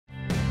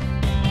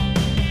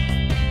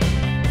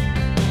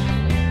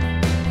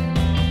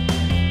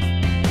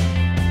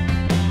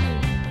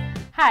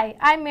Hi,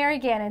 I'm Mary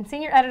Gannon,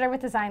 Senior Editor with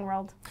Design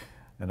World.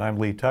 And I'm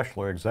Lee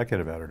Teschler,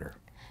 Executive Editor.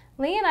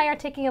 Lee and I are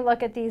taking a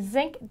look at these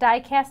zinc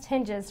die-cast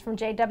hinges from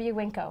JW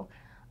Winco.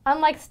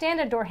 Unlike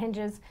standard door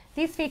hinges,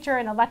 these feature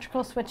an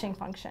electrical switching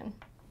function.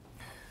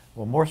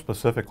 Well, more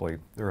specifically,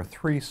 there are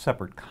 3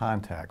 separate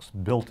contacts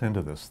built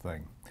into this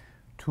thing.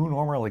 2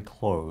 normally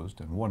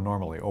closed and 1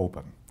 normally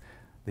open.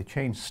 They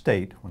change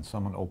state when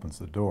someone opens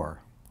the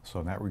door. So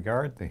in that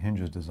regard, the hinge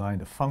is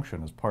designed to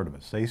function as part of a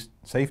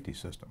safety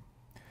system.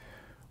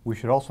 We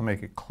should also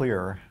make it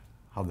clear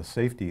how the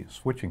safety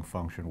switching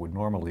function would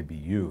normally be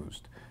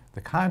used.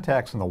 The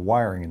contacts and the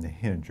wiring in the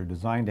hinge are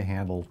designed to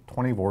handle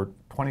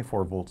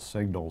 24 volt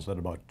signals at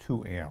about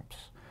 2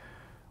 amps.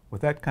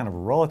 With that kind of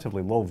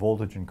relatively low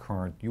voltage and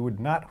current, you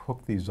would not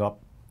hook these up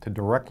to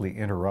directly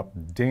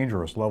interrupt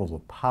dangerous levels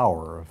of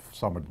power if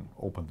someone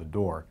opened the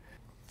door.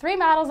 3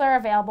 models are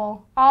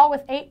available, all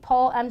with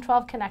 8-pole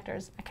M12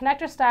 connectors, a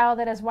connector style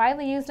that is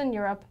widely used in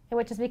Europe and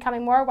which is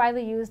becoming more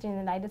widely used in the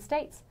United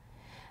States.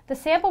 The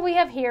sample we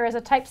have here is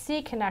a Type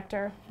C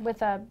connector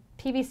with a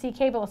PVC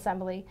cable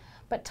assembly,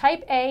 but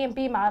Type A and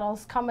B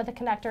models come with a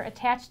connector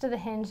attached to the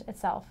hinge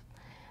itself.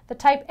 The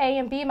Type A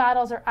and B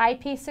models are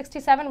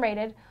IP67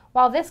 rated,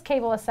 while this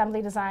cable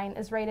assembly design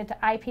is rated to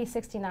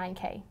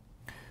IP69K.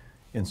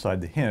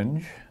 Inside the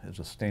hinge is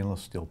a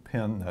stainless steel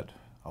pin that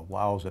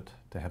allows it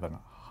to have a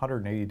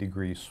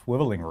 180-degree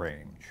swiveling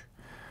range.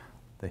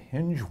 The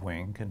hinge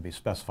wing can be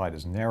specified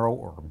as narrow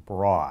or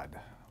broad,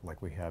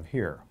 like we have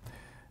here.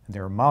 And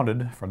they're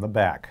mounted from the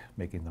back,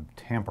 making them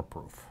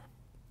tamper-proof.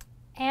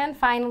 And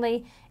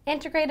finally,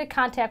 integrated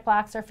contact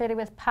blocks are fitted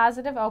with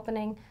positive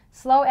opening,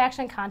 slow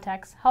action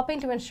contacts, helping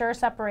to ensure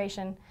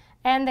separation,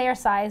 and they are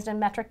sized in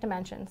metric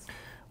dimensions.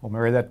 Well,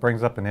 Mary, that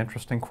brings up an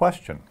interesting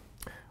question.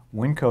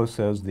 Winco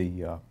says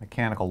the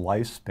mechanical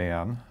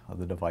lifespan of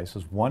the device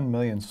is 1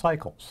 million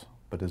cycles,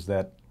 but is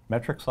that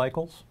metric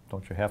cycles?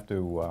 Don't you have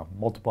to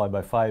multiply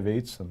by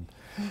 5/8 and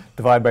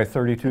divide by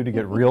 32 to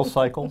get real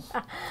cycles?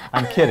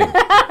 I'm kidding.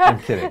 I'm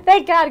kidding.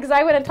 Thank God, because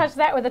I wouldn't touch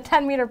that with a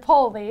 10-meter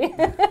pole, Lee.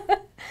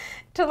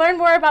 To learn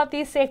more about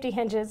these safety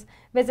hinges,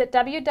 visit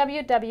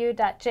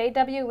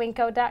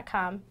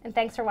www.jwwinco.com, and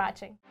thanks for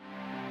watching.